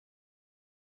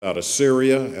about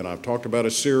Assyria, and I've talked about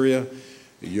Assyria.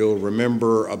 You'll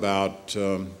remember about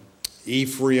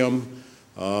Ephraim,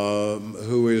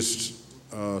 who is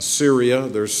Syria.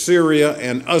 There's Syria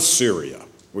and Assyria.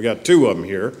 We got two of them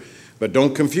here, but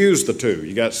don't confuse the two.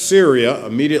 You got Syria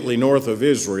immediately north of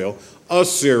Israel.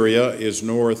 Assyria is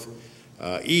northeast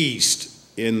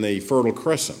in the Fertile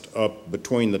Crescent, up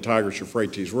between the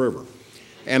Tigris-Euphrates River.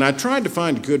 And I tried to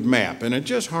find a good map, and it's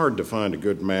just hard to find a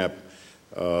good map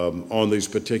on these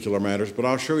particular matters, but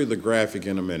I'll show you the graphic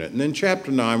in a minute. And then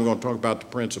chapter 9, we're going to talk about the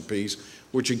Prince of Peace,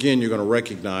 which again you're going to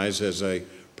recognize as a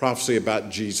prophecy about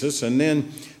Jesus. And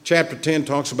then chapter 10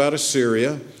 talks about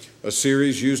Assyria. Assyria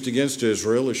is used against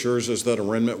Israel, assures us that a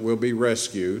remnant will be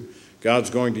rescued. God's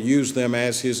going to use them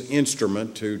as his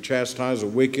instrument to chastise a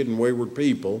wicked and wayward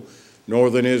people,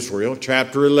 northern Israel.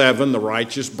 Chapter 11, the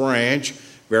righteous branch,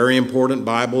 very important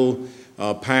Bible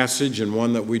passage and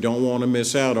one that we don't want to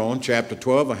miss out on. Chapter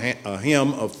 12, a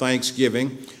hymn of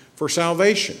thanksgiving for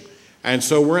salvation. And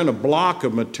so we're in a block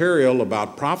of material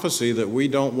about prophecy that we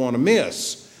don't want to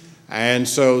miss. And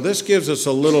so this gives us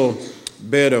a little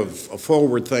bit of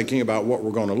forward thinking about what we're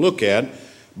going to look at.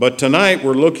 But tonight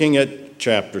we're looking at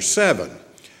chapter 7.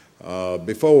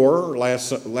 Before,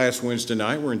 last Wednesday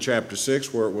night, we're in chapter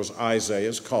 6, where it was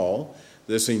Isaiah's call,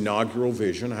 this inaugural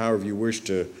vision, however you wish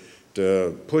to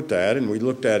put that, and we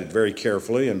looked at it very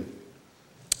carefully, and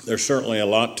there's certainly a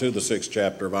lot to the 6th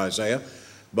chapter of Isaiah,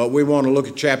 but we want to look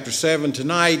at chapter 7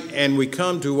 tonight, and we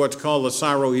come to what's called the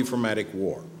Syro-Ephraimitic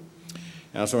War.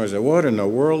 Now somebody said, what in the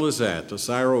world is that, the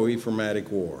Syro-Ephraimitic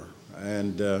War?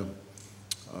 And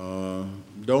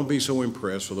don't be so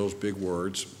impressed with those big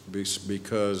words,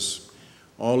 because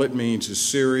all it means is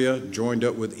Syria joined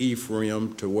up with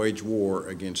Ephraim to wage war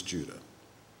against Judah.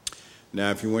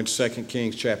 Now, if you went to 2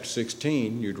 Kings chapter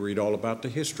 16, you'd read all about the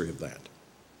history of that.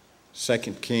 2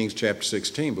 Kings chapter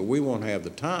 16, but we won't have the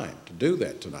time to do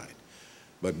that tonight.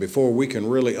 But before we can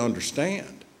really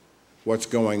understand what's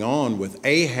going on with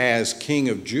Ahaz, king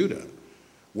of Judah,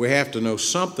 we have to know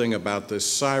something about this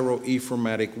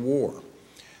Syro-Ephraimitic War.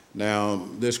 Now,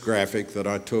 this graphic that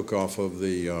I took off of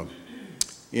the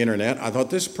internet, I thought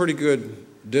this is a pretty good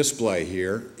display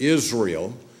here.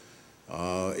 Israel,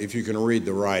 if you can read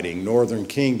the writing, northern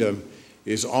kingdom,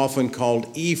 is often called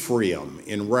Ephraim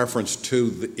in reference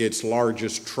to its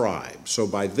largest tribe. So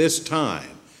by this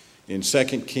time in 2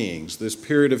 Kings, this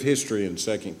period of history in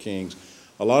 2 Kings,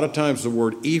 a lot of times the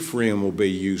word Ephraim will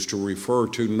be used to refer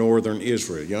to northern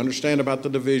Israel. You understand about the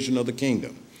division of the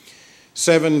kingdom.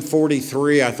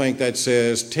 743, I think that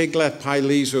says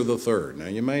Tiglath-Pileser III. Now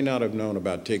you may not have known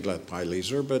about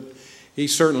Tiglath-Pileser, but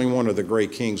he's certainly one of the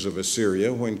great kings of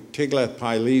Assyria. When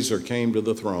Tiglath-Pileser came to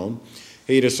the throne,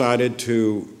 he decided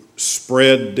to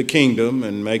spread the kingdom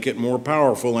and make it more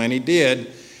powerful, and he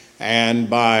did. And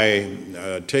by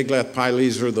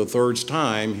Tiglath-Pileser III's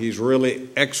time, he's really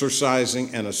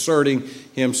exercising and asserting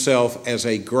himself as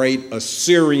a great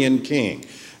Assyrian king.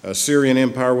 Assyrian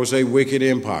Empire was a wicked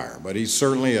empire, but he's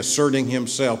certainly asserting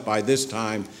himself by this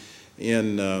time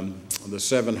in the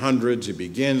 700s. He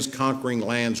begins conquering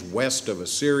lands west of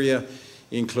Assyria,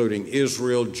 including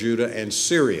Israel, Judah, and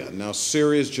Syria. Now,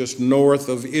 Syria is just north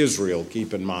of Israel,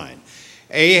 keep in mind.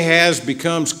 Ahaz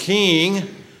becomes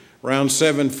king around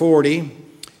 740.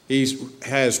 He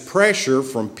has pressure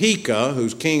from Pekah,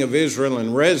 who's king of Israel,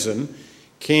 and Rezin,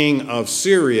 king of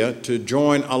Syria, to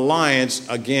join alliance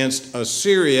against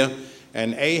Assyria,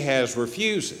 and Ahaz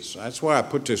refuses. That's why I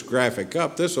put this graphic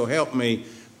up. This will help me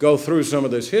go through some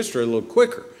of this history a little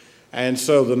quicker. And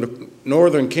so the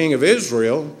northern king of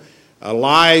Israel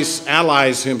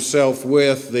allies himself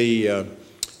with the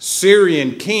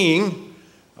Syrian king,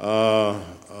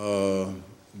 the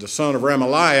son of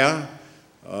Remaliah,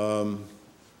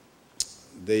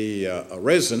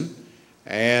 Rezin,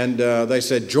 and they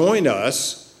said, join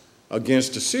us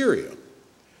against Assyria.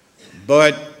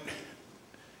 But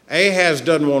Ahaz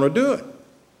doesn't want to do it.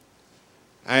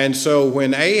 And so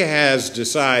when Ahaz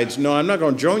decides, no, I'm not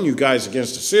going to join you guys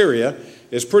against Assyria,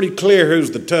 it's pretty clear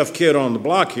who's the tough kid on the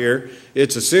block here.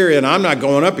 It's Assyria, and I'm not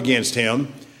going up against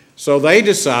him. So they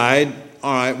decide,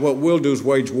 all right, what we'll do is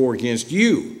wage war against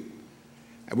you.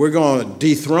 We're going to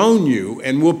dethrone you,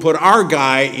 and we'll put our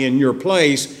guy in your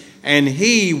place, and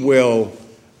he will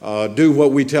do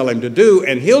what we tell him to do,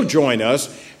 and he'll join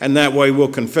us, and that way we'll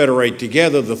confederate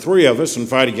together, the three of us, and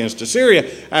fight against Assyria.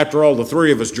 After all, the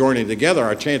three of us joining together,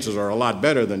 our chances are a lot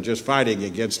better than just fighting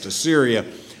against Assyria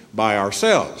by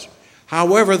ourselves.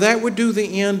 However, that would do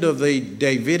the end of the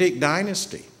Davidic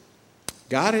dynasty.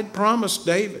 God had promised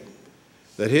David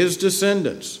that his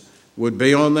descendants would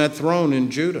be on that throne in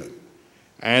Judah.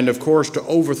 And, of course, to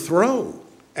overthrow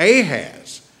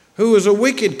Ahaz, who is a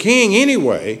wicked king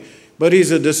anyway, but he's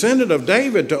a descendant of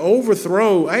David, to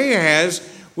overthrow Ahaz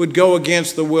would go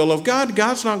against the will of God.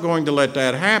 God's not going to let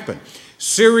that happen.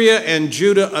 Syria and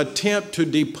Judah attempt to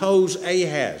depose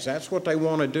Ahaz. That's what they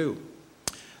want to do.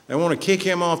 They want to kick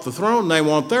him off the throne. They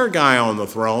want their guy on the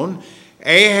throne.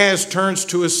 Ahaz turns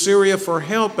to Assyria for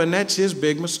help, and that's his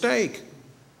big mistake.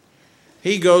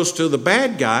 He goes to the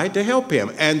bad guy to help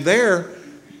him, and they're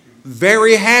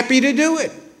very happy to do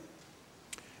it.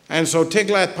 And so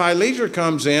Tiglath-Pileser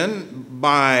comes in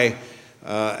by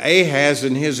Ahaz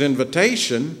and his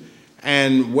invitation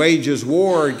and wages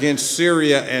war against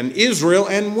Syria and Israel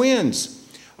and wins.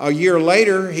 A year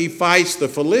later, he fights the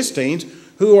Philistines,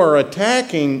 who are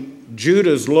attacking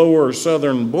Judah's lower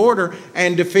southern border,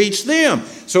 and defeats them.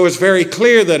 So it's very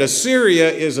clear that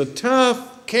Assyria is a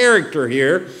tough character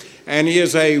here, and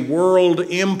is a world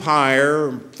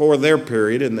empire for their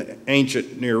period in the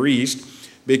ancient Near East,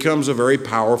 becomes a very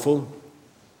powerful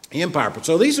empire.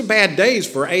 So these are bad days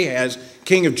for Ahaz,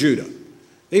 king of Judah.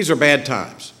 These are bad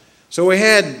times. So we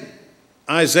had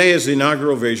Isaiah's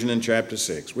inaugural vision in chapter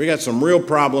 6. We got some real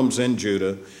problems in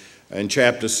Judah in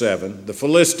chapter 7. The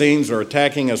Philistines are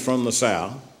attacking us from the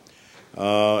south.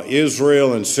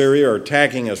 Israel and Syria are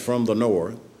attacking us from the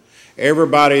north.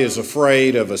 Everybody is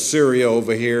afraid of Assyria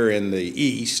over here in the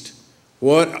east.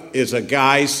 What is a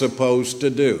guy supposed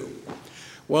to do?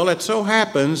 Well, it so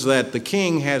happens that the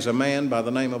king has a man by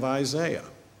the name of Isaiah,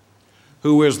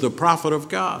 who is the prophet of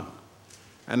God.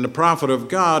 And the prophet of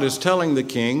God is telling the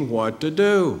king what to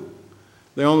do.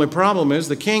 The only problem is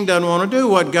the king doesn't want to do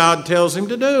what God tells him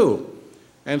to do.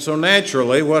 And so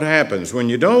naturally, what happens? When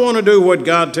you don't want to do what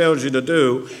God tells you to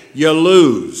do, you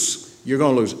lose. You're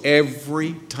going to lose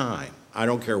every time. I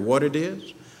don't care what it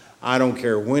is. I don't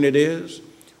care when it is.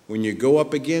 When you go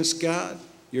up against God,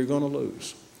 you're going to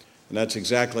lose. And that's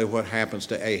exactly what happens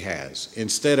to Ahaz.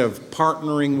 Instead of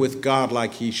partnering with God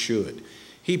like he should,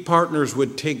 he partners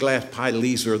with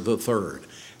Tiglath-Pileser III,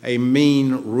 a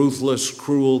mean, ruthless,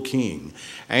 cruel king.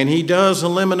 And he does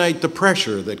eliminate the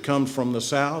pressure that comes from the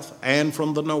south and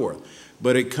from the north,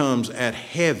 but it comes at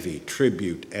heavy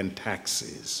tribute and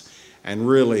taxes, and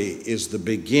really is the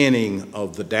beginning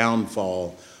of the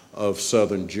downfall of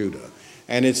southern Judah.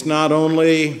 And it's not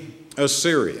only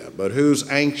Assyria, but who's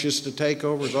anxious to take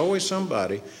over is always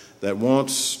somebody that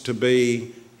wants to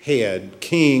be head,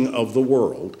 king of the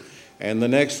world. And the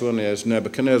next one is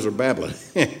Nebuchadnezzar, Babylon.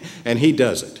 And he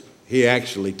does it. He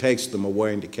actually takes them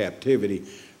away into captivity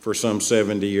for some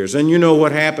 70 years. And you know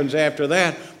what happens after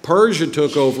that? Persia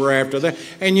took over after that.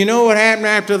 And you know what happened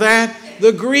after that?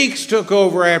 The Greeks took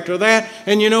over after that.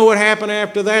 And you know what happened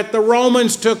after that? The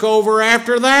Romans took over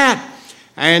after that.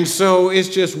 And so it's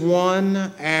just one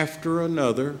after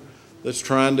another that's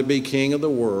trying to be king of the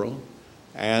world.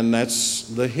 And that's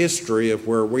the history of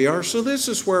where we are. So this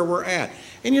is where we're at.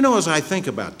 And you know, as I think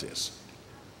about this,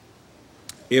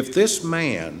 if this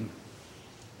man,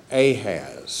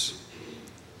 Ahaz,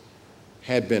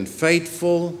 had been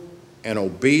faithful and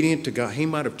obedient to God, he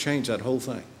might have changed that whole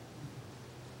thing.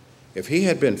 If he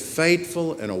had been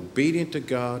faithful and obedient to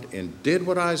God and did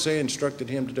what Isaiah instructed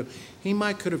him to do, he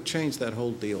might could have changed that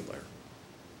whole deal there.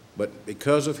 But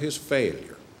because of his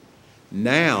failure,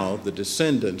 now the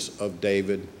descendants of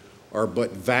David are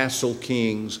but vassal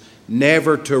kings,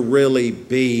 never to really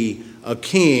be a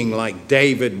king like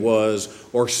David was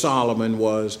or Solomon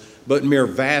was, but mere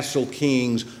vassal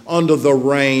kings under the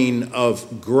reign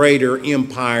of greater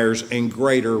empires and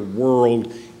greater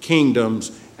world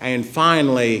kingdoms. And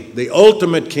finally, the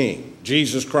ultimate king,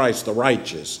 Jesus Christ the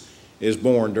righteous, is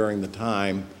born during the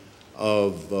time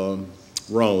of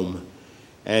Rome,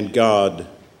 and God,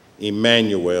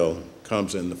 Emmanuel,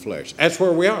 comes in the flesh. That's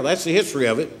where we are. That's the history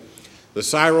of it. The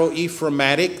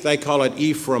Syro-Ephraimitic, they call it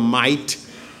Ephraimite.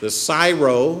 The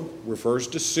Syro refers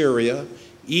to Syria.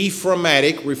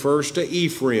 Ephraimitic refers to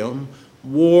Ephraim.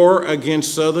 War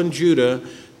against southern Judah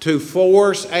to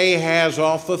force Ahaz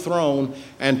off the throne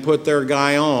and put their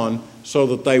guy on so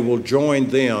that they will join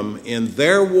them in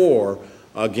their war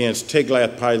against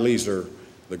Tiglath-Pileser,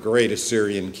 the great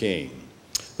Assyrian king.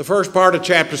 The first part of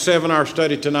chapter 7, our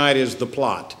study tonight, is the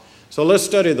plot. So let's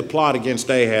study the plot against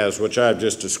Ahaz, which I've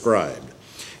just described.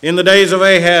 In the days of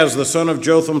Ahaz, the son of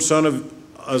Jotham, son of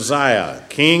Uzziah,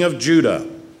 king of Judah,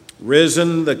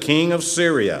 Rezin, the king of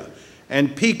Syria,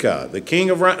 and Pekah,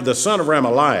 the son of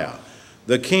Remaliah,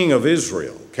 the king of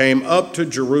Israel, came up to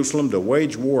Jerusalem to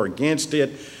wage war against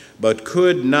it, but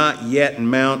could not yet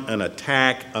mount an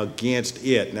attack against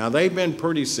it. Now, they've been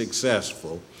pretty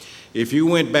successful. If you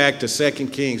went back to 2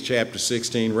 Kings chapter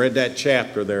 16, read that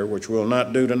chapter there, which we'll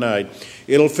not do tonight,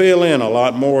 it'll fill in a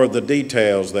lot more of the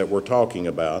details that we're talking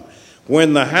about.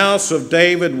 when the house of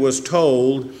David was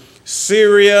told,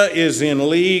 Syria is in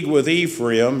league with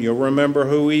Ephraim. You'll remember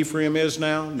who Ephraim is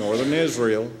now, northern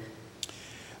Israel.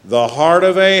 The heart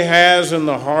of Ahaz and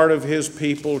the heart of his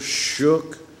people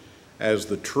shook as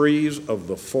the trees of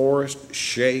the forest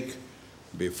shake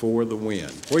before the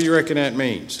wind. What do you reckon that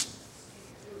means?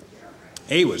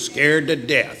 He was scared to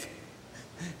death.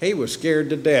 He was scared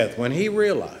to death when he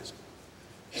realized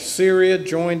Syria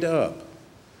joined up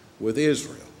with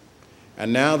Israel.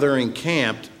 And now they're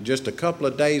encamped just a couple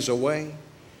of days away.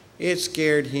 It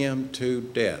scared him to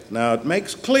death. Now it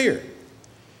makes clear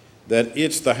that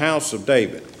it's the house of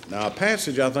David. Now a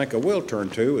passage I think I will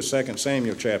turn to is 2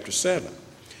 Samuel chapter 7.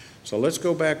 So let's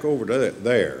go back over to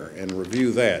there and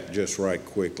review that just right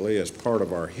quickly as part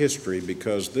of our history,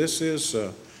 because this is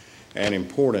an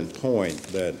important point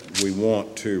that we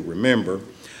want to remember.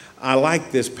 I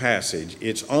like this passage.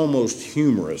 It's almost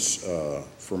humorous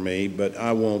for me, but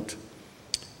I won't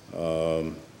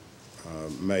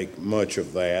make much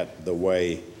of that, the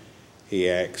way he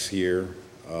acts here.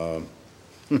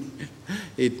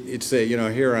 It said, you know,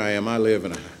 here I am, I live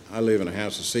in a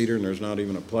house of cedar, and there's not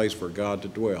even a place for God to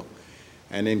dwell.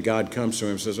 And then God comes to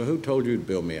him and says, well, who told you to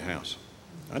build me a house?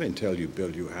 I didn't tell you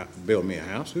to build me a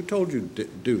house. Who told you to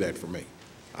do that for me?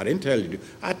 I didn't tell you to.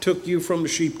 I took you from the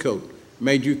sheepcote,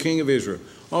 made you king of Israel.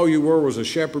 All you were was a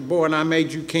shepherd boy, and I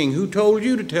made you king. Who told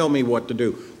you to tell me what to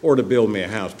do or to build me a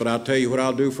house? But I'll tell you what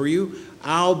I'll do for you.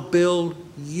 I'll build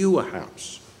you a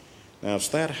house. Now, it's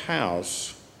that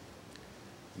house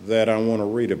that I want to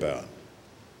read about.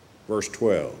 Verse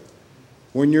 12.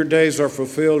 When your days are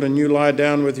fulfilled and you lie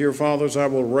down with your fathers, I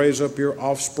will raise up your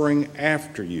offspring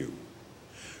after you,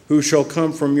 who shall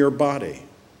come from your body,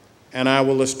 and I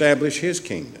will establish his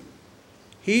kingdom.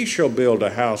 He shall build a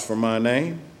house for my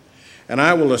name, and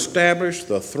I will establish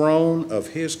the throne of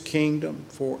his kingdom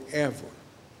forever.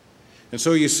 And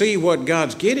so you see what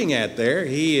God's getting at there.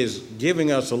 He is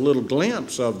giving us a little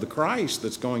glimpse of the Christ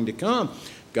that's going to come.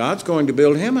 God's going to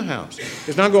build him a house.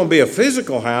 It's not going to be a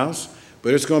physical house,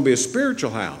 but it's going to be a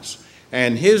spiritual house.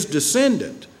 And his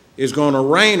descendant is going to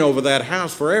reign over that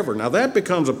house forever. Now that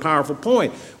becomes a powerful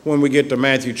point when we get to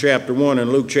Matthew chapter 1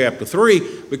 and Luke chapter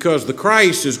 3, because the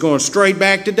Christ is going straight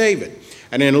back to David.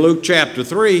 And in Luke chapter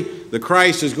 3, the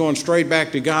Christ is going straight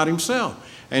back to God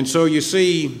himself. And so you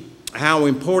see how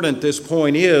important this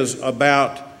point is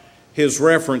about his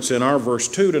reference in our verse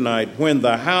 2 tonight, when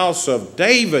the house of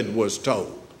David was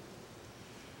told.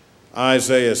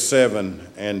 Isaiah 7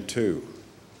 and 2.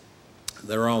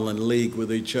 They're all in league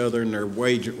with each other, and they're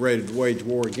ready to wage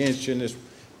war against you. And this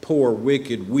poor,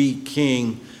 wicked, weak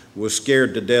king was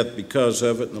scared to death because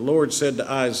of it. And the Lord said to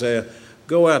Isaiah,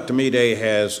 go out to meet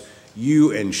Ahaz,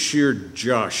 you and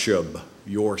Shear-Jashub,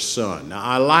 your son. Now,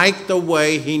 I like the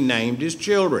way he named his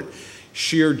children.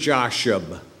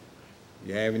 Shear-Jashub.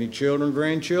 You have any children,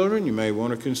 grandchildren, you may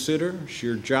want to consider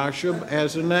Shear-Jashub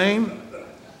as a name.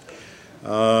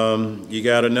 You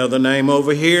got another name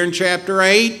over here in chapter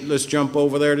 8. Let's jump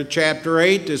over there to chapter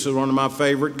 8. This is one of my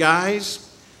favorite guys.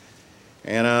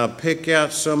 And I'll pick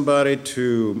out somebody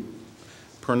to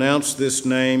pronounce this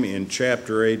name in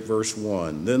chapter 8, verse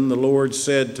 1. Then the Lord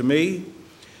said to me,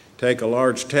 take a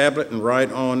large tablet and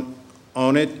write on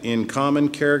it in common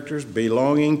characters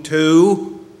belonging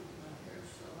to,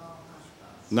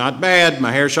 not bad,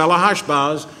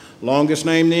 Maher-Shalal-Hash-Baz, longest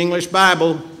name in the English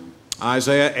Bible.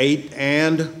 Isaiah 8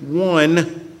 and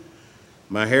 1,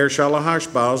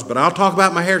 Maher-Shalal-Hash-Baz, but I'll talk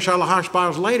about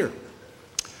Maher-Shalal-Hash-Baz later.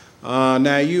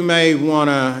 Now you may want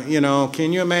to,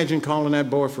 can you imagine calling that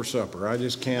boy for supper? I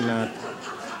just cannot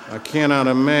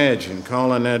imagine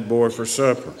calling that boy for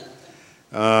supper.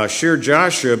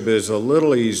 Shear-Jashub is a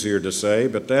little easier to say,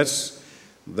 but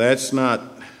that's not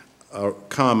a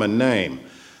common name.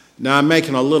 Now I'm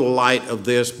making a little light of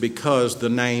this because the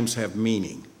names have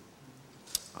meaning.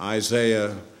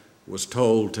 Isaiah was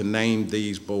told to name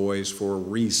these boys for a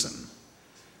reason.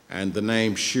 And the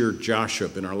name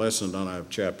Shear-Jashub in our lesson on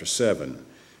chapter 7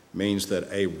 means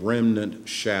that a remnant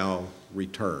shall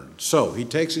return. So he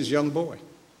takes his young boy.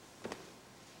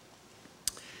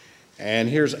 And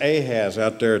here's Ahaz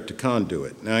out there at the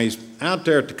conduit. Now he's out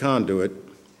there at the conduit.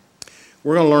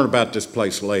 We're going to learn about this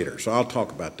place later, so I'll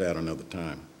talk about that another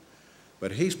time.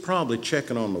 But he's probably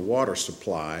checking on the water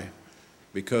supply,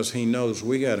 because he knows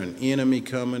we got an enemy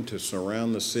coming to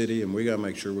surround the city, and we got to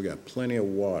make sure we got plenty of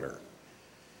water.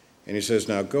 And he says,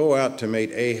 now go out to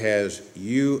meet Ahaz,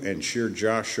 you and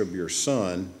Shear-Jashub your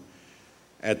son,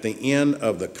 at the end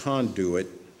of the conduit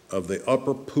of the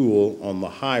upper pool on the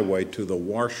highway to the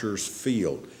washer's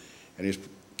field. And his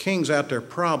king's out there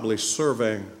probably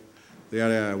surveying the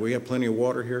idea, we have plenty of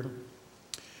water here.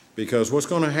 Because what's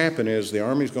going to happen is the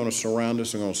army's going to surround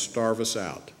us and going to starve us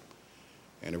out.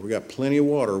 And if we got plenty of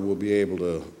water, we'll be able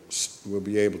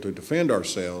to defend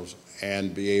ourselves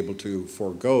and be able to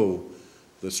forego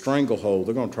the stranglehold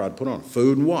they're going to try to put on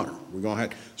food and water. We're going to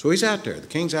have. So he's out there. The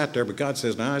king's out there, but God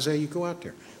says, "Now, Isaiah, you go out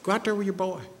there. Go out there with your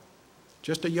boy,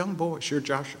 just a young boy, sure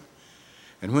Joshua."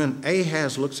 And when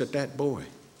Ahaz looks at that boy,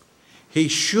 he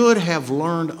should have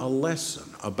learned a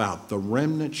lesson about the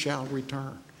remnant shall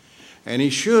return. And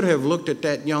he should have looked at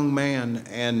that young man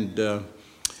and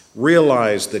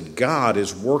realized that God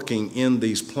is working in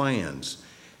these plans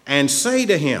and say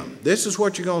to him, this is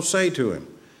what you're going to say to him: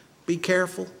 be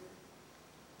careful,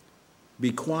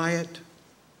 be quiet,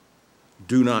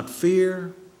 do not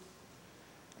fear,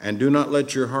 and do not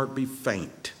let your heart be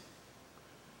faint.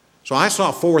 So I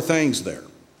saw 4 things there.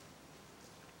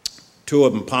 2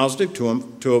 of them positive,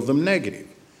 2 of them negative.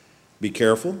 Be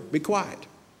careful, be quiet.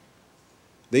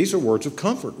 These are words of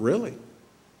comfort, really.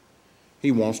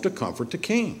 He wants to comfort the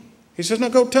king. He says, now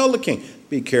go tell the king,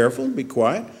 be careful, be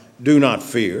quiet, do not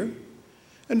fear,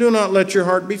 and do not let your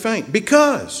heart be faint,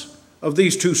 because of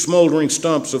these 2 smoldering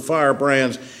stumps of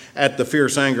firebrands at the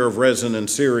fierce anger of Rezin and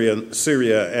Syria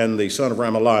and the son of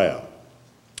Remaliah.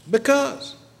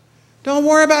 Because. Don't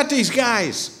worry about these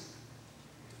guys.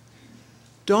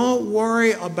 Don't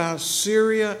worry about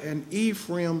Syria and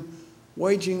Ephraim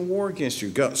waging war against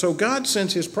you. So God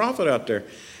sends his prophet out there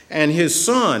and his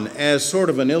son as sort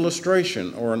of an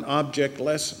illustration or an object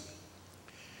lesson.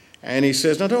 And he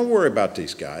says, now don't worry about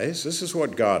these guys. This is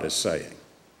what God is saying.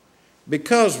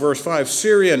 Because, verse 5,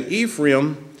 Syria and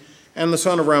Ephraim and the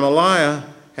son of Remaliah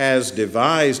has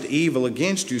devised evil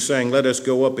against you, saying, let us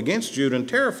go up against Judah and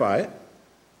terrify it,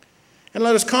 and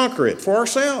let us conquer it for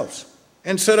ourselves,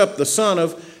 and set up the son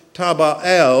of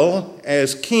Tabael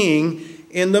as king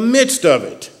in the midst of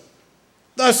it.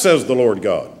 Thus says the Lord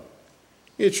God,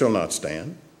 it shall not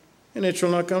stand, and it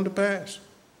shall not come to pass.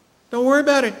 Don't worry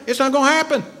about it. It's not going to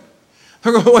happen.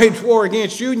 They're going to wage war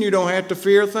against you, and you don't have to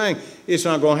fear a thing. It's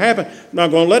not going to happen. I'm not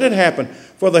going to let it happen.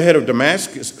 For the head of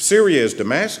Damascus, Syria is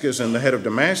Damascus, and the head of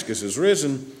Damascus is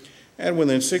risen. And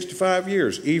within 65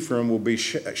 years, Ephraim will be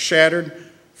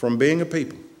shattered from being a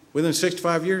people. Within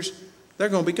 65 years, they're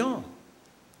going to be gone.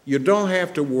 You don't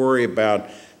have to worry about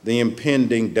the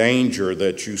impending danger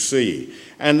that you see.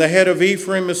 And the head of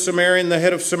Ephraim is Samaria, and the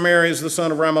head of Samaria is the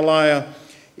son of Remaliah.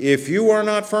 If you are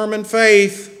not firm in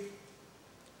faith,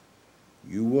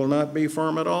 you will not be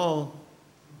firm at all.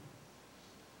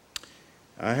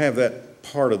 I have that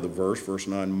part of the verse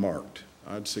 9, marked.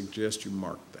 I'd suggest you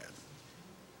mark that.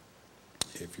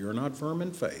 If you're not firm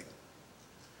in faith,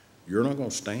 you're not going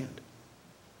to stand.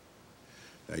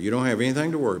 Now, you don't have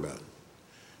anything to worry about.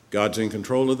 God's in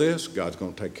control of this. God's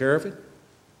going to take care of it.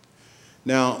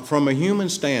 Now, from a human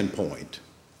standpoint,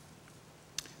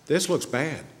 this looks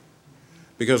bad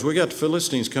because we got the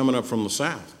Philistines coming up from the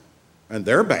south, and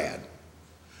they're bad.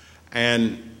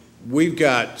 And we've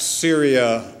got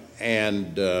Syria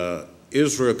and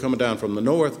Israel coming down from the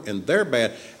north, and they're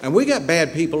bad. And we got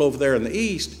bad people over there in the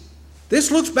east. This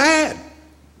looks bad.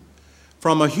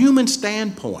 From a human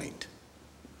standpoint,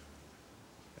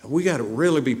 we got to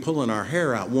really be pulling our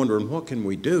hair out, wondering, what can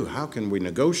we do? How can we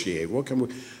negotiate? What can we?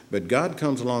 But God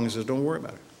comes along and says, don't worry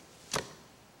about it.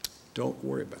 Don't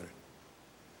worry about it.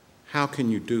 How can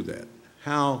you do that?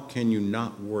 How can you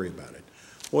not worry about it?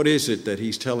 What is it that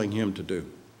he's telling him to do?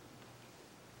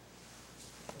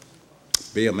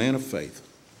 Be a man of faith.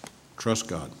 Trust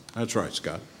God. That's right,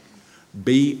 Scott.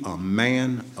 Be a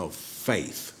man of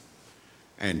faith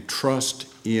and trust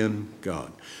in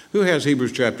God. Who has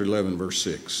Hebrews chapter 11, verse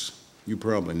 6? You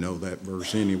probably know that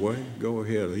verse anyway. Go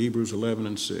ahead. Hebrews 11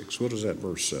 and 6. What does that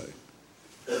verse say?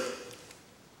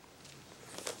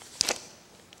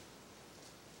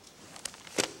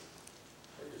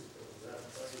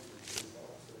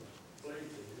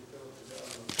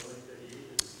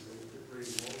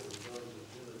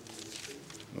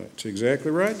 That's exactly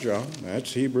right, John.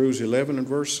 That's Hebrews 11 and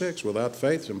verse 6. Without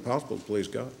faith, it's impossible to please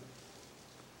God.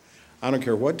 I don't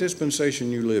care what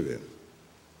dispensation you live in.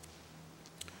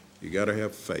 You got to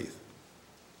have faith.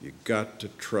 You got to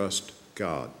trust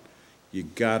God. You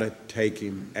got to take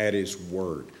him at his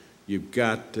word. You've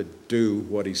got to do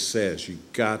what he says.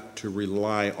 You've got to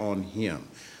rely on him.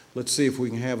 Let's see if we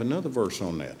can have another verse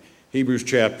on that. Hebrews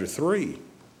chapter 3.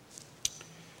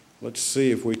 Let's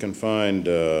see if we can find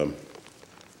a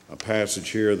passage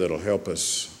here that'll help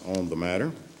us on the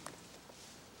matter.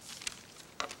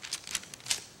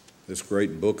 This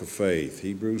great book of faith,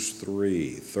 Hebrews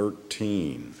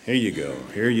 3:13. Here you go.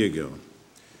 Here you go.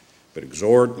 But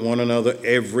exhort one another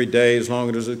every day, as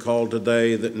long as it is called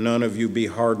today, that none of you be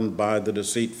hardened by the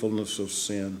deceitfulness of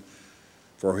sin.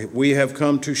 For we have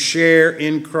come to share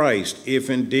in Christ, if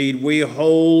indeed we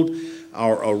hold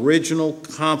our original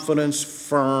confidence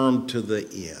firm to the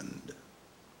end.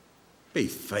 Be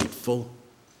faithful.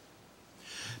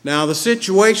 Now the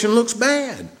situation looks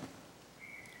bad.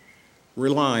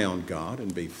 Rely on God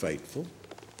and be faithful.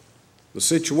 The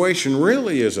situation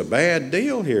really is a bad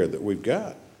deal here that we've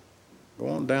got. Go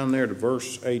on down there to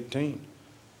verse 18.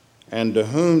 And to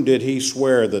whom did he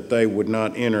swear that they would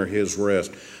not enter his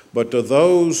rest? But to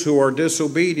those who are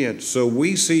disobedient. So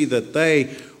we see that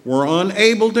they were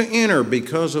unable to enter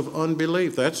because of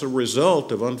unbelief. That's a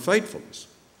result of unfaithfulness.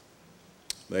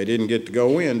 They didn't get to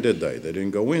go in, did they? They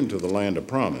didn't go into the land of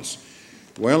promise.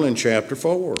 Well, in chapter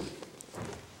 4,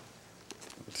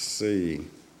 let's see.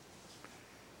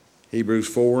 Hebrews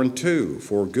 4:2,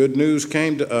 for good news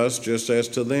came to us just as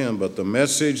to them, but the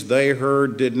message they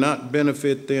heard did not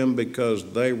benefit them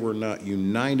because they were not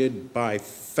united by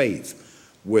faith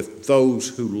with those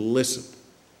who listened.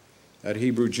 That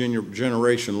Hebrew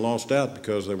generation lost out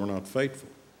because they were not faithful.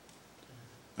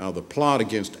 Now the plot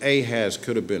against Ahaz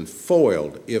could have been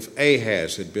foiled if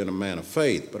Ahaz had been a man of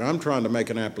faith, but I'm trying to make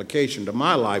an application to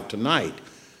my life tonight.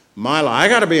 I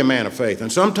got to be a man of faith,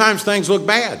 and sometimes things look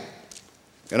bad.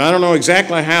 And I don't know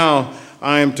exactly how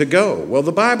I am to go. Well,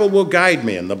 the Bible will guide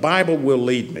me, and the Bible will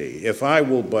lead me if I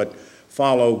will but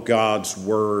follow God's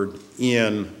word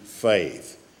in faith.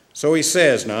 So he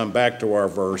says, now I'm back to our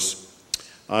verse,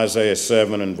 Isaiah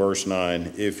 7 and verse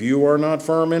 9. If you are not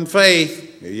firm in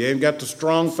faith, you ain't got the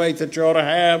strong faith that you ought to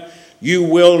have, you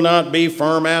will not be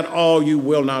firm at all. You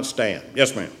will not stand.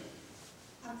 Yes, ma'am.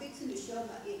 I'm fixing to show my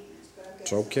ignorance, but I've got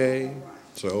it's okay. Right.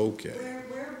 It's okay.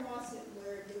 Where was it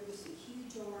where there was a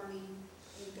huge army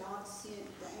and God sent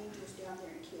the angels down there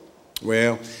and killed all?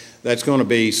 Well, that's going to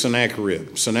be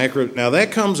Sennacherib. Sennacherib. Now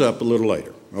that comes up a little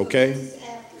later. Okay. So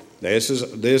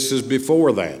This is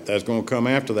before that. That's going to come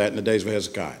after that in the days of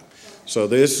Hezekiah. So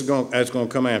that's going to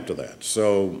come after that.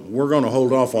 So we're going to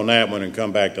hold off on that one and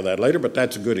come back to that later. But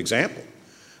that's a good example.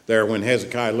 There, when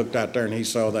Hezekiah looked out there and he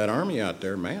saw that army out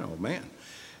there, man, oh man.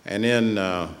 And then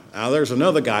now there's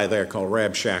another guy there called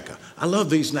Rabshakeh. I love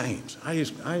these names. I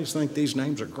just think these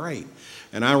names are great.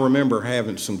 And I remember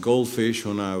having some goldfish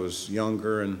when I was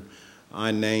younger, and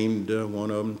I named one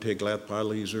of them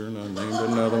Tiglath-Pileser, and I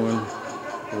named another one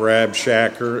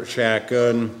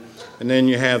Rabshakeh, and then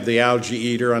you have the algae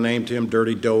eater. I named him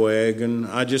Dirty Doeg, and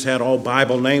I just had all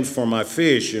Bible names for my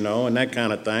fish, and that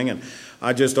kind of thing. And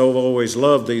I just always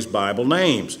loved these Bible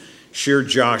names. Sheer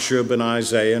Joshua and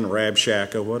Isaiah and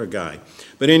Rabshakeh, what a guy.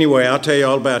 But anyway, I'll tell you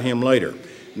all about him later.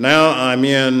 Now I'm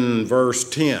in verse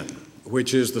 10,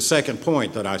 which is the second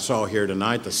point that I saw here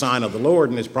tonight, the sign of the Lord,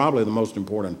 and it's probably the most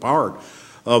important part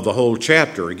of the whole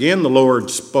chapter. Again, the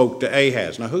Lord spoke to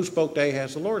Ahaz. Now, who spoke to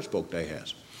Ahaz? The Lord spoke to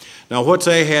Ahaz. Now, what's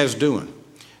Ahaz doing?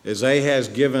 Is Ahaz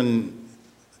given,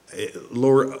 the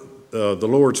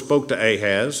Lord spoke to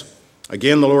Ahaz.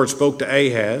 Again, the Lord spoke to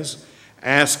Ahaz.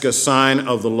 Ask a sign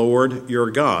of the Lord your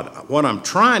God. What I'm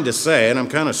trying to say, and I'm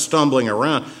kind of stumbling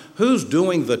around, who's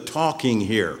doing the talking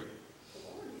here?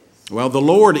 Well, the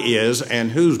Lord is,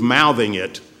 and who's mouthing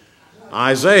it?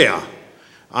 Isaiah.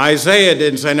 Isaiah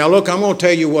didn't say, now look, I'm going to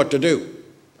tell you what to do.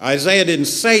 Isaiah didn't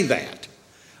say that.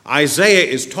 Isaiah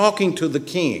is talking to the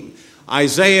king.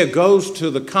 Isaiah goes to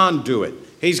the conduit.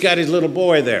 He's got his little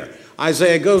boy there.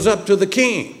 Isaiah goes up to the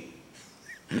king.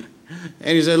 And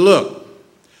he said, look,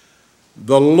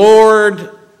 the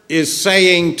Lord is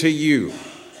saying to you,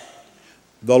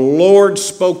 the Lord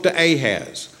spoke to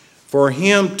Ahaz. For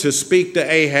him to speak to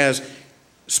Ahaz,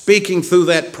 speaking through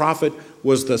that prophet,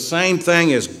 was the same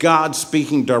thing as God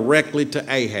speaking directly to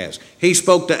Ahaz. He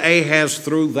spoke to Ahaz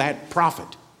through that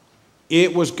prophet.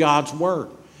 It was God's word.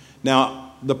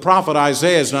 Now, the prophet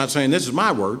Isaiah is not saying, this is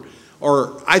my word,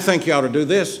 or I think you ought to do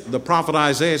this. The prophet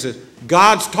Isaiah says,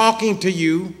 God's talking to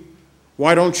you.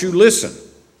 Why don't you listen?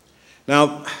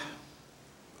 Now,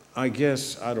 I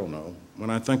guess, I don't know, when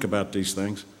I think about these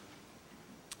things,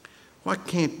 why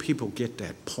can't people get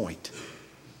that point?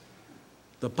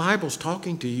 The Bible's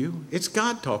talking to you. It's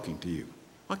God talking to you.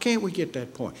 Why can't we get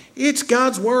that point? It's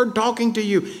God's word talking to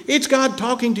you. It's God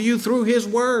talking to you through his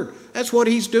word. That's what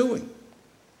he's doing.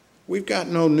 We've got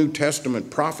no New Testament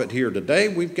prophet here today.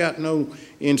 We've got no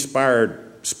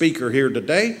inspired speaker here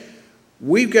today.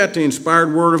 We've got the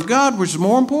inspired word of God, which is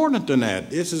more important than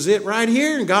that. This is it right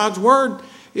here, and God's word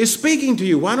is speaking to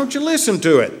you. Why don't you listen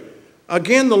to it?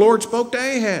 Again, the Lord spoke to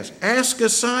Ahaz. Ask a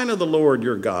sign of the Lord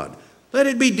your God. Let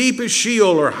it be deep as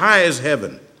Sheol or high as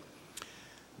heaven.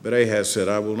 But Ahaz said,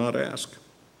 I will not ask,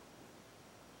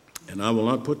 and I will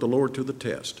not put the Lord to the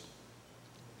test.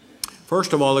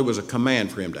 First of all, it was a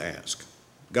command for him to ask.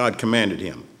 God commanded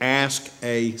him, ask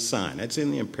a sign. That's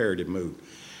in the imperative mood.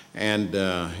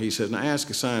 And he says, now ask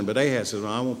a sign. But Ahaz says,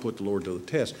 well, I won't put the Lord to the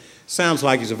test. Sounds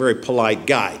like he's a very polite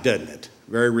guy, doesn't it?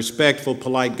 Very respectful,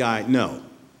 polite guy. No.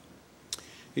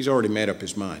 He's already made up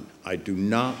his mind. I do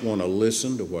not want to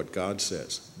listen to what God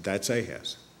says. That's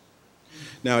Ahaz.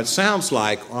 Now it sounds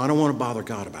like, oh, I don't want to bother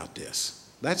God about this.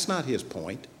 That's not his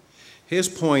point. His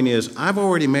point is, I've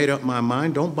already made up my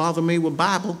mind. Don't bother me with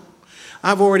Bible.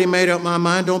 I've already made up my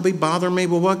mind. Don't be bothering me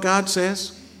with what God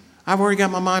says. I've already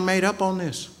got my mind made up on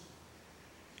this.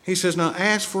 He says, now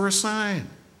ask for a sign.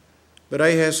 But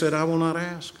Ahaz said, I will not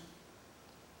ask.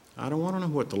 I don't want to know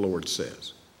what the Lord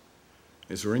says.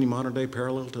 Is there any modern day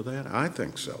parallel to that? I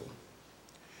think so.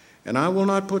 And I will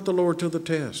not put the Lord to the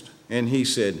test. And he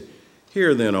said,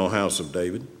 hear then, O house of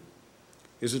David,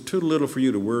 is it too little for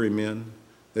you to weary men,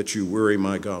 that you weary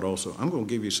my God also? I'm going to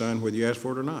give you a sign whether you ask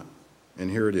for it or not.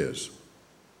 And here it is.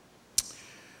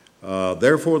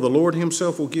 Therefore the Lord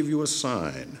himself will give you a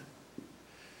sign.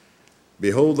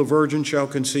 Behold, the virgin shall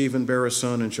conceive and bear a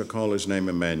son, and shall call his name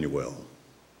Emmanuel.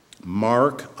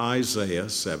 Mark Isaiah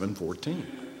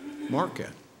 7:14. Mark it.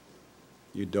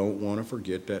 You don't want to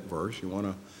forget that verse. You want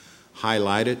to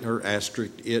highlight it or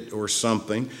asterisk it or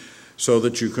something so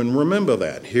that you can remember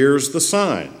that. Here's the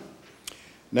sign.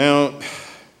 Now,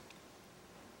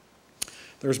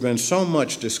 there's been so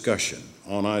much discussion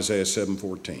on Isaiah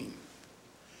 7:14.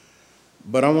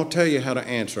 But I won't tell you how to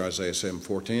answer Isaiah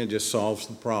 7:14. It just solves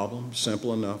the problem,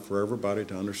 simple enough for everybody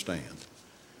to understand.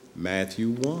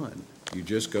 Matthew 1. You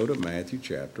just go to Matthew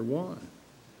chapter 1.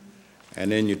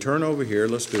 And then you turn over here.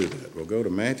 Let's do that. We'll go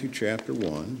to Matthew chapter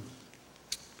 1.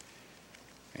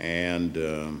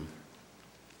 And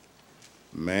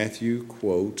Matthew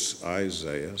quotes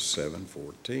Isaiah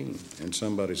 7:14. And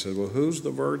somebody says, well, who's the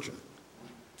virgin?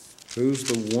 Who's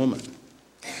the woman?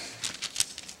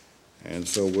 And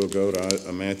so we'll go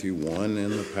to Matthew 1,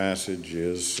 and the passage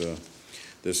is,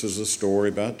 this is a story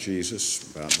about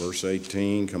Jesus, about verse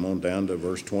 18. Come on down to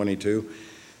verse 22.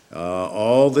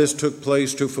 All this took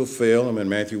place to fulfill, in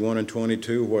Matthew 1 and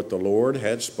 22, what the Lord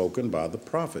had spoken by the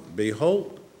prophet.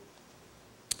 Behold,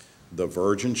 the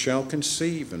virgin shall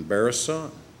conceive and bear a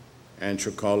son, and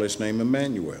shall call his name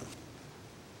Emmanuel.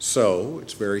 So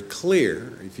it's very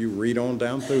clear, if you read on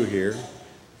down through here,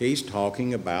 he's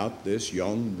talking about this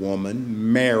young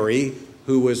woman, Mary,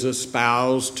 who is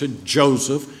espoused to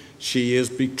Joseph. She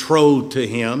is betrothed to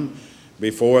him.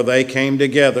 Before they came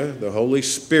together, the Holy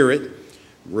Spirit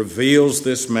reveals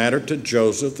this matter to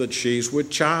Joseph, that she's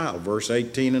with child. Verse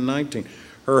 18 and 19.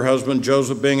 Her husband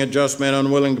Joseph, being a just man,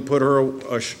 unwilling to put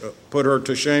her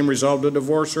to shame, resolved to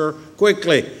divorce her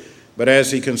quickly. But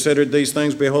as he considered these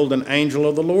things, behold, an angel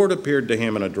of the Lord appeared to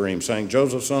him in a dream, saying,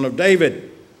 Joseph, son of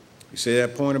David. You see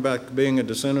that point about being a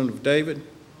descendant of David?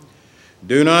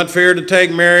 Do not fear to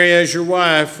take Mary as your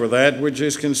wife, for that which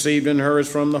is conceived in her is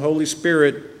from the Holy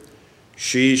Spirit.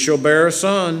 She shall bear a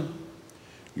son.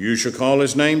 You shall call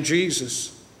his name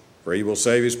Jesus, for he will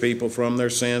save his people from their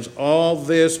sins. All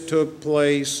this took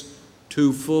place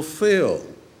to fulfill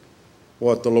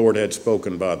what the Lord had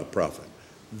spoken by the prophet.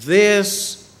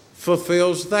 This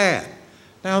fulfills that.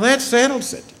 Now that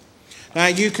settles it. Now,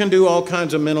 you can do all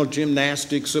kinds of mental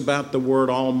gymnastics about the word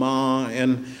Alma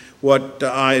and what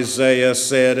Isaiah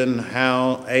said and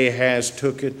how Ahaz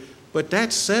took it, but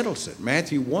that settles it.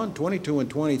 Matthew 1, 22 and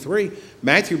 23,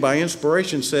 Matthew by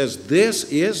inspiration says this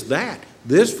is that.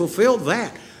 This fulfilled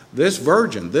that. This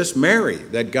virgin, this Mary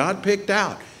that God picked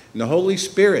out, and the Holy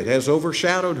Spirit has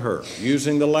overshadowed her,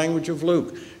 using the language of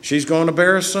Luke. She's going to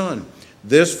bear a son.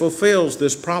 This fulfills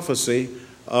this prophecy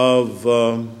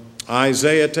of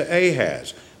Isaiah to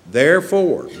Ahaz.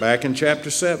 Therefore, back in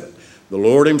chapter 7, the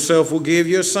Lord himself will give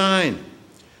you a sign.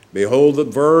 Behold, the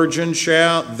virgin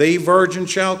shall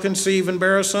conceive and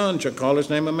bear a son, shall call his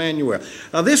name Emmanuel.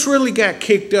 Now, this really got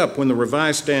kicked up when the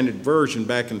Revised Standard Version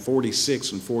back in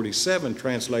 46 and 47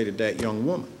 translated that young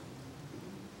woman.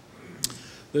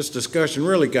 This discussion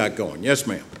really got going. Yes,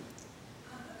 ma'am.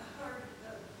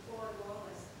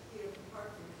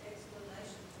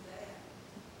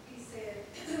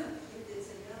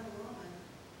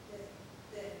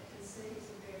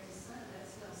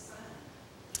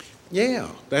 Yeah,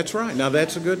 that's right. Now,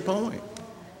 that's a good point.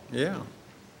 Yeah,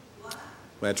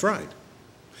 that's right.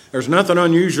 There's nothing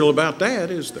unusual about that,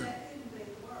 is there?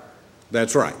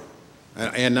 That's right.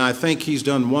 And I think he's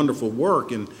done wonderful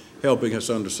work in helping us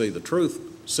see the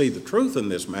truth in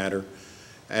this matter,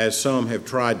 as some have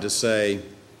tried to say,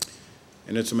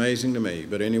 and it's amazing to me,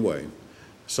 but anyway,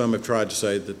 some have tried to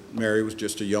say that Mary was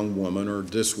just a young woman, or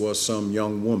this was some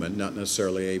young woman, not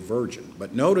necessarily a virgin.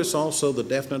 But notice also the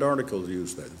definite articles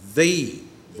used there. The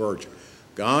virgin.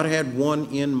 God had one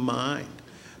in mind.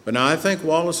 But now I think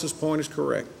Wallace's point is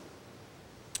correct.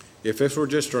 If this were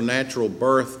just a natural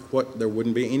birth, there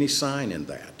wouldn't be any sign in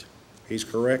that. He's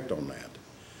correct on that.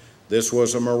 This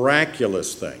was a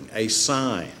miraculous thing, a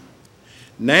sign.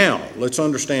 Now, let's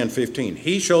understand 15.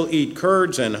 He shall eat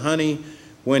curds and honey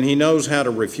when he knows how to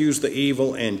refuse the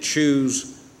evil and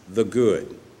choose the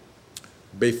good.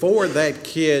 Before that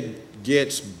kid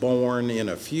gets born in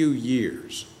a few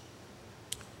years,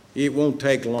 it won't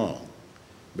take long.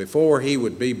 Before he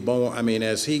would be born,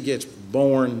 as he gets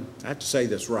born, I have to say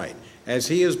this right, as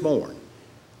he is born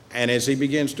and as he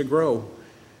begins to grow,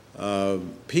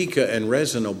 pica and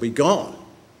resin will be gone.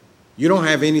 You don't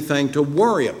have anything to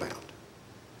worry about.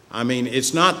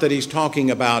 It's not that he's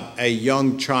talking about a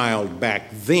young child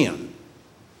back then.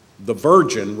 The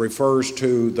virgin refers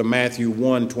to the Matthew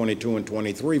 1, 22 and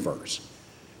 23 verse.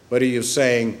 But he is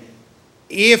saying,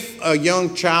 if a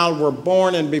young child were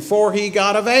born and before he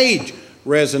got of age,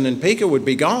 resin and pica would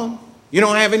be gone. You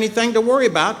don't have anything to worry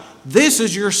about. This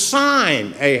is your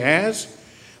sign, Ahaz.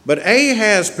 But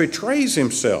Ahaz betrays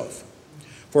himself.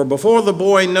 For before the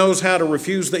boy knows how to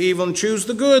refuse the evil and choose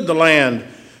the good, the land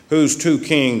whose 2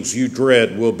 kings you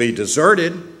dread will be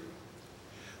deserted.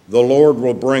 The Lord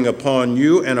will bring upon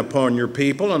you and upon your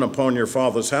people and upon your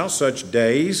father's house such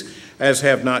days as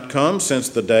have not come since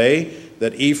the day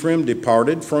that Ephraim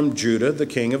departed from Judah, the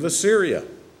king of Assyria.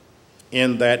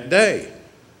 In that day,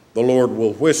 the Lord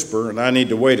will whisper, and I need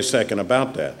to wait a second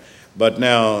about that. But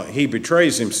now he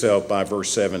betrays himself by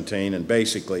verse 17, and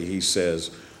basically he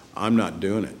says, I'm not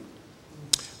doing it.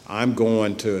 I'm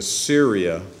going to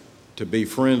Assyria to be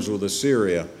friends with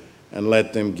Assyria and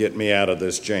let them get me out of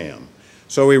this jam.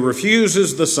 So he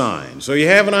refuses the sign. So you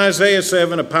have in Isaiah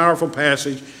 7 a powerful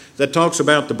passage that talks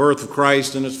about the birth of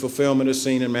Christ, and its fulfillment is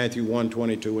seen in Matthew 1,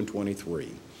 22 and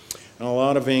 23. And a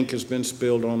lot of ink has been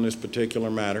spilled on this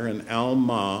particular matter, and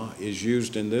Alma is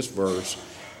used in this verse,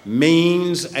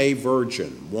 means a virgin,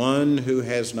 one who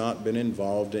has not been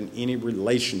involved in any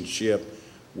relationship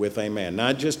with a man,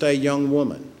 not just a young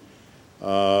woman.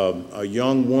 A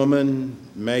young woman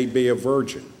may be a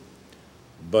virgin,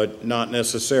 but not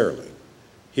necessarily.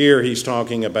 Here he's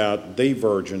talking about the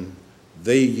virgin,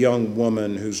 the young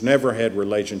woman who's never had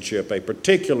relationship, a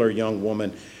particular young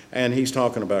woman, and he's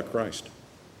talking about Christ.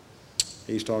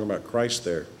 He's talking about Christ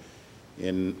there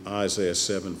in Isaiah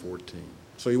 7:14.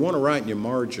 So you want to write in your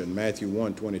margin Matthew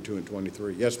 1, 22 and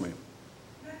 23. Yes, ma'am.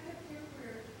 Back up here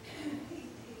where he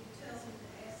tells him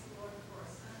to ask the Lord for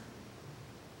a sign.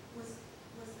 Was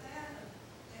that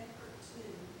an effort to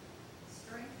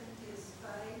strengthen his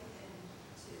faith and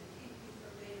to keep you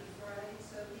from being afraid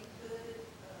so he could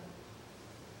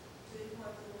do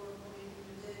what the Lord wanted him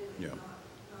to do and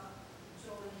not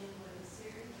join in with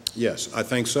Assyria? Yes, I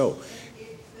think so.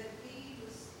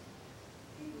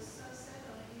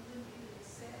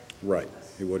 Right.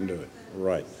 He wouldn't do it.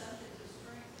 Right.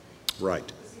 Right.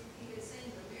 Because if he had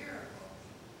seen the miracle,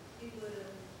 he would have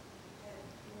had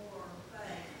more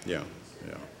faith. Yeah.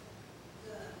 Yeah. Done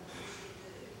what he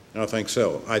should do. I think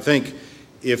so. I think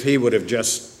if he would have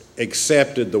just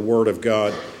accepted the word of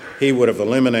God, he would have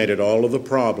eliminated all of the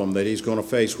problem that he's going to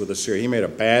face with Assyria. He made a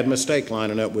bad mistake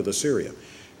lining up with Assyria.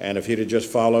 And if he'd have just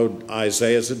followed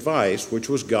Isaiah's advice, which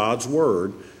was God's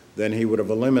word, then he would have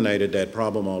eliminated that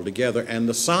problem altogether. And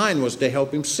the sign was to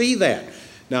help him see that.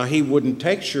 Now, he wouldn't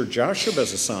take Shir Joshua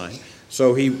as a sign,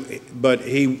 but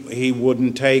he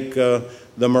wouldn't take the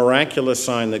miraculous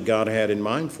sign that God had in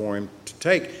mind for him to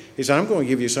take. He said, I'm going to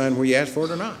give you a sign whether you ask for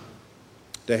it or not,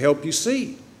 to help you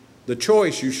see the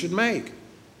choice you should make.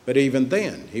 But even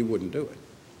then, he wouldn't do it.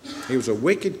 He was a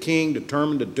wicked king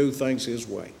determined to do things his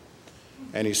way.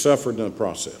 And he suffered in the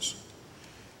process.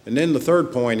 And then the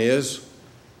third point is,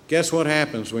 guess what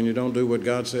happens when you don't do what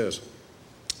God says?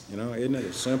 You know, isn't it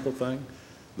a simple thing?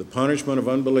 The punishment of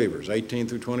unbelievers, 18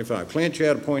 through 25. Clint, you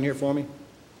had a point here for me?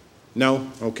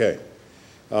 No? Okay.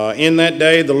 In that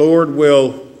day, the Lord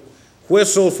will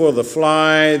whistle for the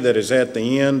fly that is at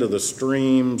the end of the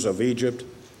streams of Egypt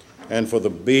and for the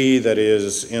bee that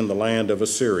is in the land of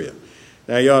Assyria.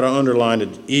 Now, you ought to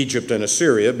underline Egypt and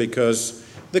Assyria because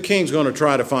the king's going to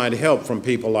try to find help from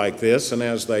people like this, and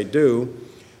as they do,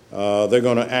 they're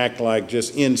going to act like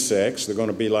just insects. They're going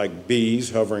to be like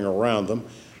bees hovering around them,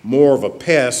 more of a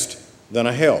pest than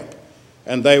a help.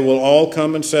 And they will all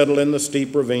come and settle in the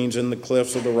steep ravines, in the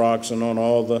cliffs of the rocks, and on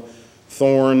all the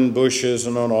thorn bushes,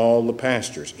 and on all the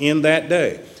pastures. In that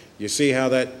day, you see how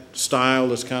that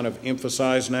style is kind of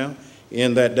emphasized now?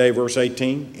 In that day, verse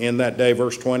 18. In that day,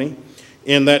 verse 20.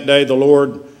 In that day, the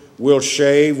Lord will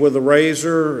shave with a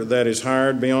razor that is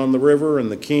hired beyond the river,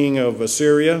 and the king of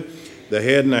Assyria, the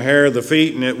head and the hair of the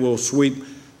feet, and it will sweep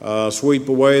Sweep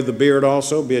away the beard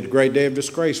also, be it a great day of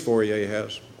disgrace for you,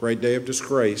 Ahaz. Great day of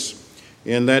disgrace.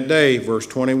 In that day, verse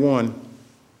 21,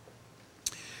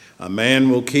 a man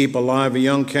will keep alive a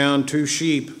young cow and 2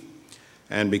 sheep,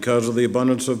 and because of the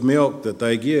abundance of milk that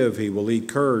they give, he will eat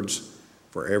curds.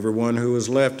 For everyone who is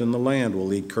left in the land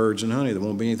will eat curds and honey. There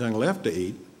won't be anything left to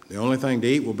eat. The only thing to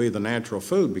eat will be the natural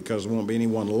food, because there won't be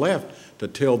anyone left to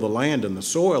till the land and the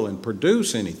soil and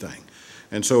produce anything.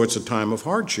 And so it's a time of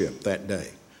hardship that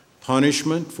day.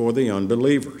 Punishment for the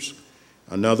unbelievers.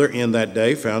 Another in that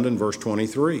day found in verse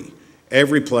 23.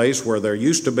 Every place where there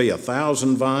used to be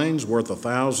 1,000 vines worth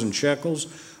 1,000 shekels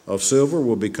of silver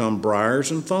will become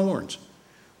briars and thorns.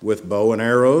 With bow and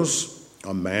arrows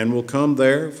a man will come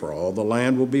there, for all the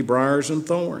land will be briars and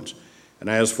thorns. And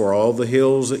as for all the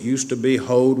hills that used to be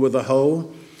hoed with a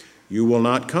hoe, you will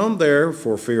not come there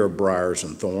for fear of briars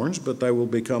and thorns, but they will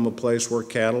become a place where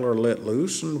cattle are let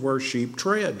loose and where sheep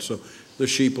tread. So the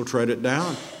sheep will tread it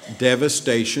down.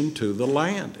 Devastation to the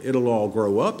land. It'll all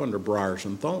grow up under briars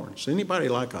and thorns. Anybody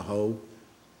like a hoe?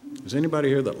 Is anybody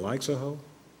here that likes a hoe?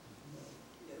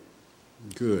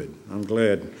 Good. I'm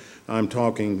glad I'm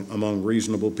talking among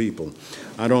reasonable people.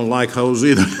 I don't like hoes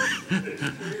either.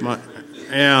 My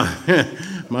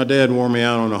dad wore me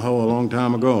out on a hoe a long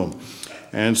time ago.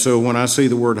 And so when I see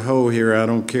the word hoe here, I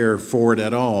don't care for it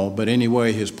at all. But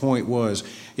anyway, his point was,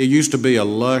 it used to be a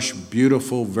lush,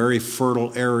 beautiful, very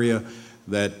fertile area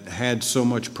that had so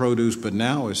much produce, but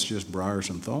now it's just briars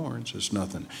and thorns. It's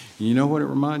nothing. And you know what it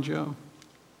reminds you of?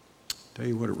 Tell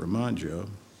you what it reminds you of.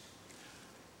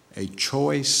 A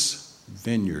choice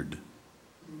vineyard.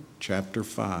 Chapter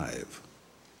 5.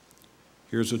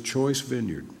 Here's a choice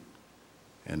vineyard.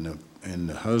 And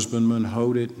the husbandman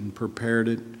hoed it and prepared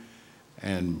it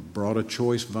and brought a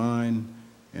choice vine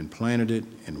and planted it.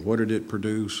 And what did it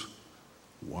produce?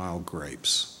 Wild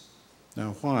grapes.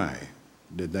 Now, why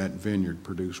did that vineyard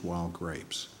produce wild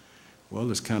grapes? Well,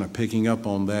 it's kind of picking up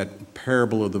on that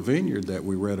parable of the vineyard that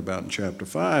we read about in chapter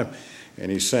 5.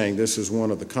 And he's saying this is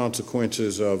one of the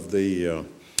consequences of the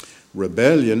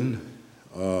rebellion.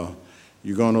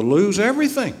 You're going to lose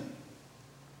everything.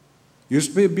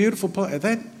 Used to be a beautiful place.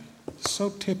 That's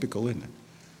so typical, isn't it?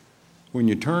 When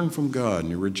you turn from God and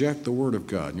you reject the Word of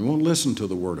God, and you won't listen to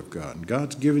the Word of God, and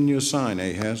God's given you a sign,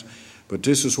 Ahaz, but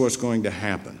this is what's going to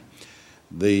happen.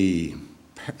 The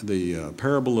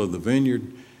parable of the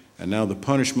vineyard, and now the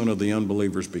punishment of the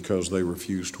unbelievers because they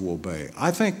refuse to obey.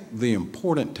 I think the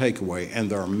important takeaway, and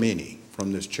there are many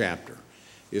from this chapter,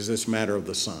 is this matter of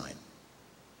the sign.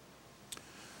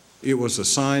 It was a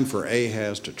sign for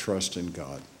Ahaz to trust in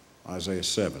God. Isaiah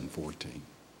 7:14.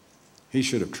 He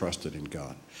should have trusted in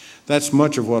God. That's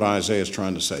much of what Isaiah is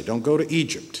trying to say. Don't go to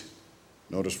Egypt.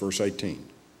 Notice verse 18.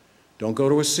 Don't go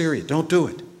to Assyria. Don't do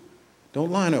it.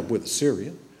 Don't line up with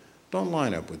Assyria. Don't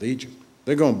line up with Egypt.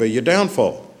 They're going to be your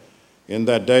downfall. In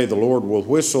that day the Lord will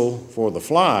whistle for the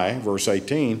fly, verse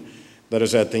 18, that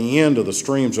is at the end of the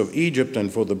streams of Egypt,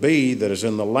 and for the bee that is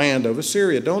in the land of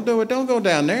Assyria. Don't do it. Don't go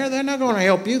down there. They're not going to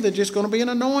help you. They're just going to be an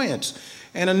annoyance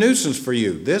and a nuisance for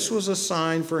you. This was a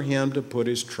sign for him to put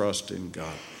his trust in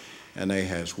God, and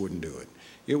Ahaz wouldn't do it.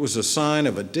 It was a sign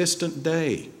of a distant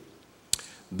day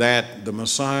that the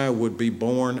Messiah would be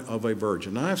born of a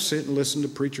virgin. I've sit and listened to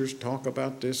preachers talk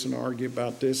about this and argue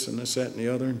about this and this, that, and the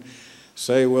other, and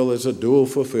say, well, it's a dual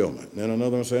fulfillment. Then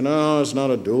another one say, no, it's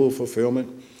not a dual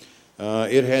fulfillment.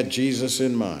 It had Jesus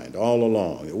in mind all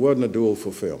along. It wasn't a dual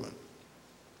fulfillment.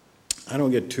 I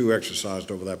don't get too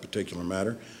exercised over that particular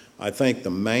matter. I think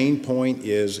the main point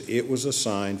is it was a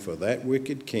sign for that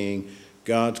wicked king.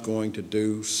 God's going to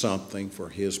do something for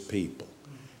his people.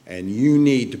 And you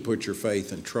need to put your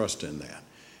faith and trust in that.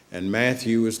 And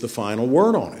Matthew is the final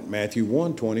word on it. Matthew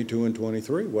 1:22 and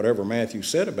 23. Whatever Matthew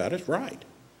said about it's right.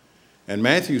 And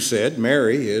Matthew said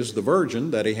Mary is the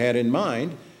virgin that he had in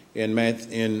mind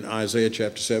in Isaiah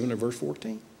chapter 7 and verse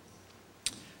 14.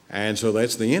 And so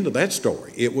that's the end of that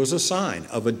story. It was a sign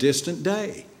of a distant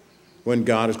day when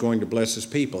God is going to bless his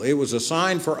people. It was a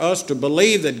sign for us to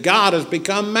believe that God has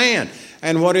become man.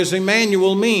 And what does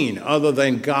Emmanuel mean other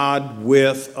than God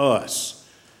with us?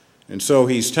 And so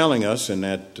he's telling us in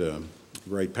that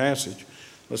great passage.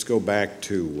 Let's go back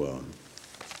to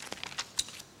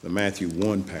the Matthew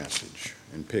 1 passage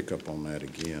and pick up on that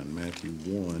again. Matthew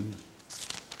 1.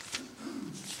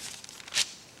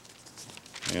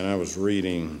 And I was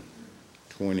reading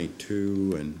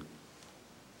 22 and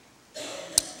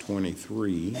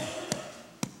 23.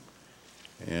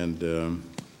 And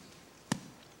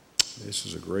this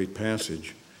is a great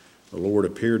passage. The Lord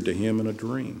appeared to him in a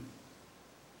dream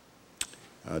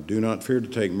Do not fear to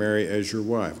take Mary as your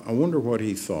wife. I wonder what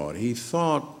he thought. He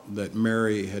thought that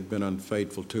Mary had been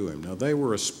unfaithful to him. Now, they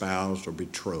were espoused or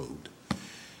betrothed.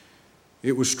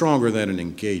 It was stronger than an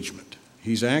engagement.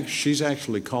 She's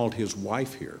actually called his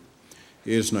wife here.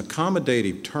 It is an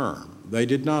accommodative term. They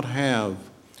did not have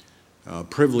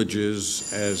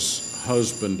privileges as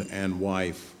husband and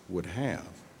wife would have.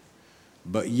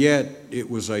 But yet, it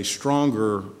was a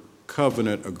stronger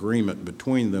covenant agreement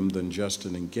between them than just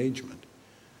an engagement.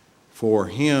 For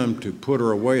him to put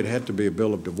her away, it had to be a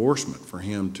bill of divorcement for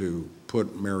him to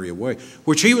put Mary away,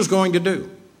 which he was going to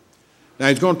do. Now,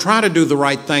 he's going to try to do the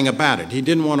right thing about it. He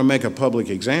didn't want to make a public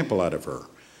example out of her.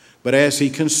 But as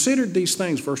he considered these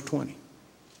things, verse 20,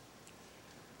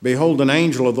 behold, an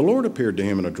angel of the Lord appeared to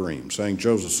him in a dream, saying,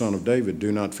 Joseph, son of David,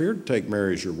 do not fear to take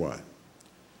Mary as your wife,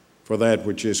 for that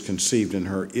which is conceived in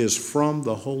her is from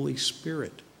the Holy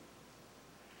Spirit.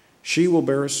 She will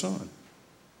bear a son,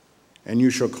 and you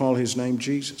shall call his name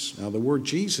Jesus. Now, the word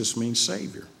Jesus means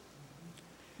Savior.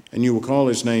 And you will call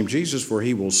his name Jesus, for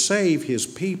he will save his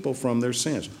people from their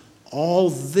sins. All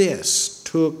this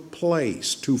took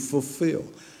place to fulfill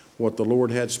what the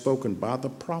Lord had spoken by the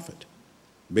prophet.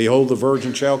 Behold, the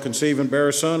virgin shall conceive and bear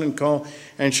a son,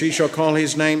 and she shall call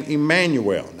his name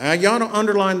Emmanuel. Now, you ought to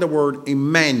underline the word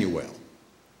Emmanuel.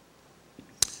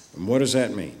 And what does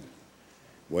that mean?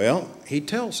 Well, he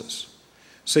tells us.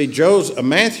 See,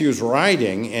 Matthew's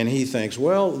writing, and he thinks,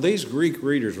 well, these Greek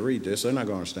readers read this. They're not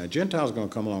going to understand. Gentiles are going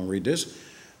to come along and read this.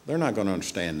 They're not going to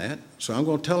understand that. So I'm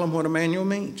going to tell them what Emmanuel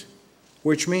means,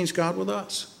 which means God with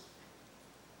us.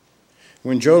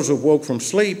 When Joseph woke from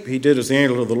sleep, he did as the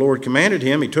angel of the Lord commanded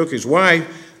him. He took his wife,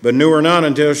 but knew her not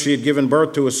until she had given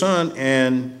birth to a son,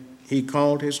 and he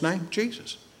called his name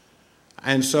Jesus.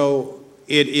 And so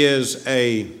it is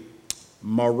a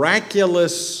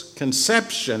miraculous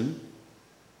conception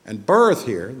and birth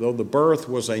here, though the birth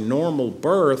was a normal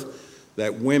birth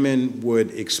that women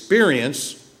would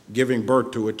experience, giving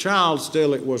birth to a child,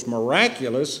 still it was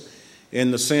miraculous in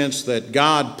the sense that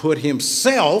God put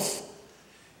himself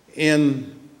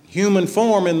in human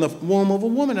form in the womb of a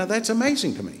woman. Now, that's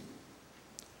amazing to me.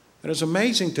 That is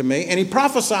amazing to me. And he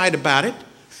prophesied about it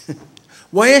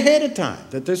way ahead of time,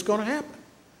 that this is going to happen.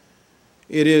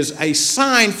 It is a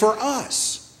sign for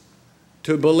us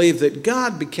to believe that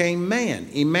God became man,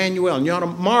 Emmanuel. And you ought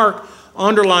to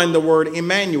underline the word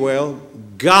Emmanuel,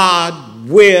 God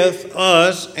with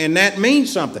us, and that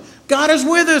means something. God is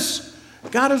with us.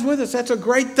 God is with us. That's a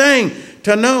great thing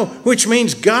to know, which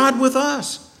means God with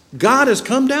us. God has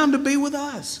come down to be with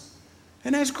us.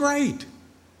 And that's great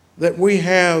that we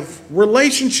have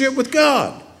relationship with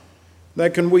God,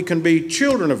 that we can be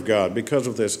children of God because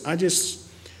of this. I just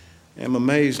am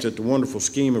amazed at the wonderful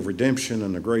scheme of redemption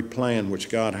and the great plan which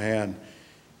God had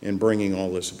in bringing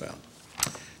all this about.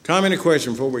 Comment or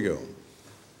question before we go?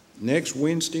 Next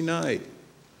Wednesday night,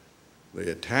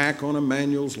 the attack on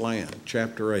Emmanuel's land,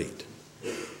 chapter 8.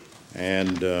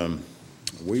 And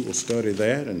we will study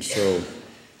that. And so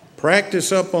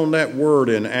practice up on that word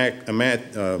in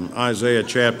Isaiah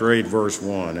chapter 8, verse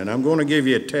 1. And I'm going to give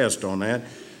you a test on that.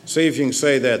 See if you can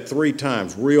say that 3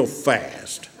 times real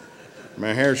fast.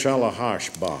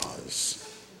 Maher-shalal-hash-baz.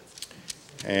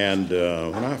 And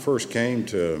when I first came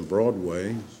to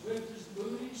Broadway,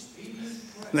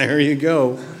 there you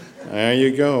go. There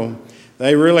you go.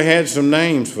 They really had some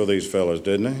names for these fellas,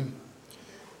 didn't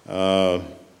they?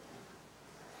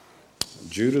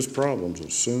 Judah's problems will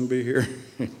soon be here.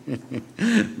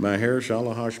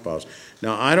 Maher-shalal-hash-baz.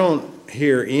 Now, I don't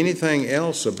hear anything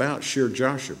else about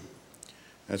Shir-Jashub.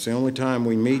 That's the only time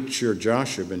we meet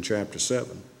Shir-Jashub in chapter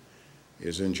 7.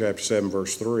 Is in chapter 7,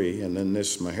 verse 3, and then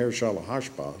this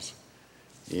Maher-shalal-hash-baz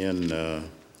in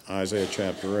Isaiah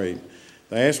chapter 8.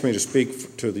 They asked me to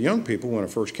speak to the young people when I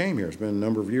first came here. It's been a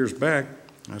number of years back.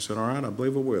 I said, all right, I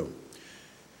believe I will.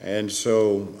 And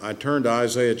so I turned to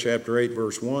Isaiah chapter 8,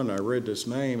 verse 1. I read this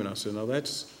name, and I said, no,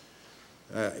 that's,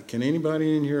 can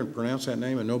anybody in here pronounce that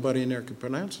name? And nobody in there could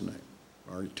pronounce the name,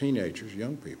 or teenagers,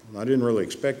 young people. I didn't really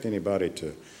expect anybody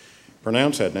to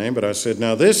pronounce that name, but I said,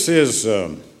 now this is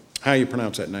how you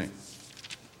pronounce that name.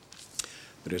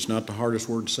 But it's not the hardest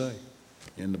word to say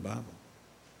in the Bible.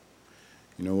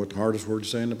 You know what the hardest word to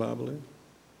say in the Bible is?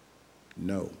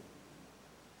 No.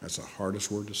 That's the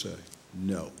hardest word to say.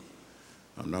 No.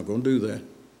 I'm not going to do that.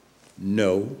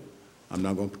 No. I'm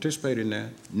not going to participate in that.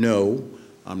 No.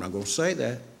 I'm not going to say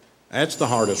that. That's the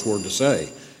hardest word to say,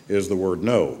 is the word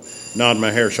no. Not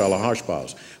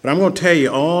Maher-shalal-hash-baz. But I'm going to tell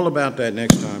you all about that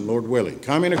next time, Lord willing.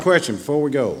 Comment or question before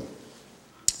we go?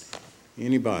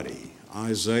 Anybody?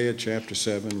 Isaiah chapter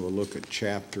 7. We'll look at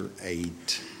chapter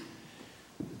 8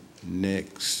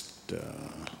 next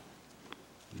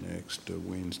next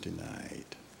Wednesday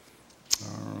night.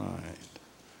 All right.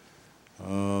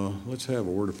 Let's have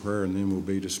a word of prayer and then we'll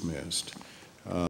be dismissed.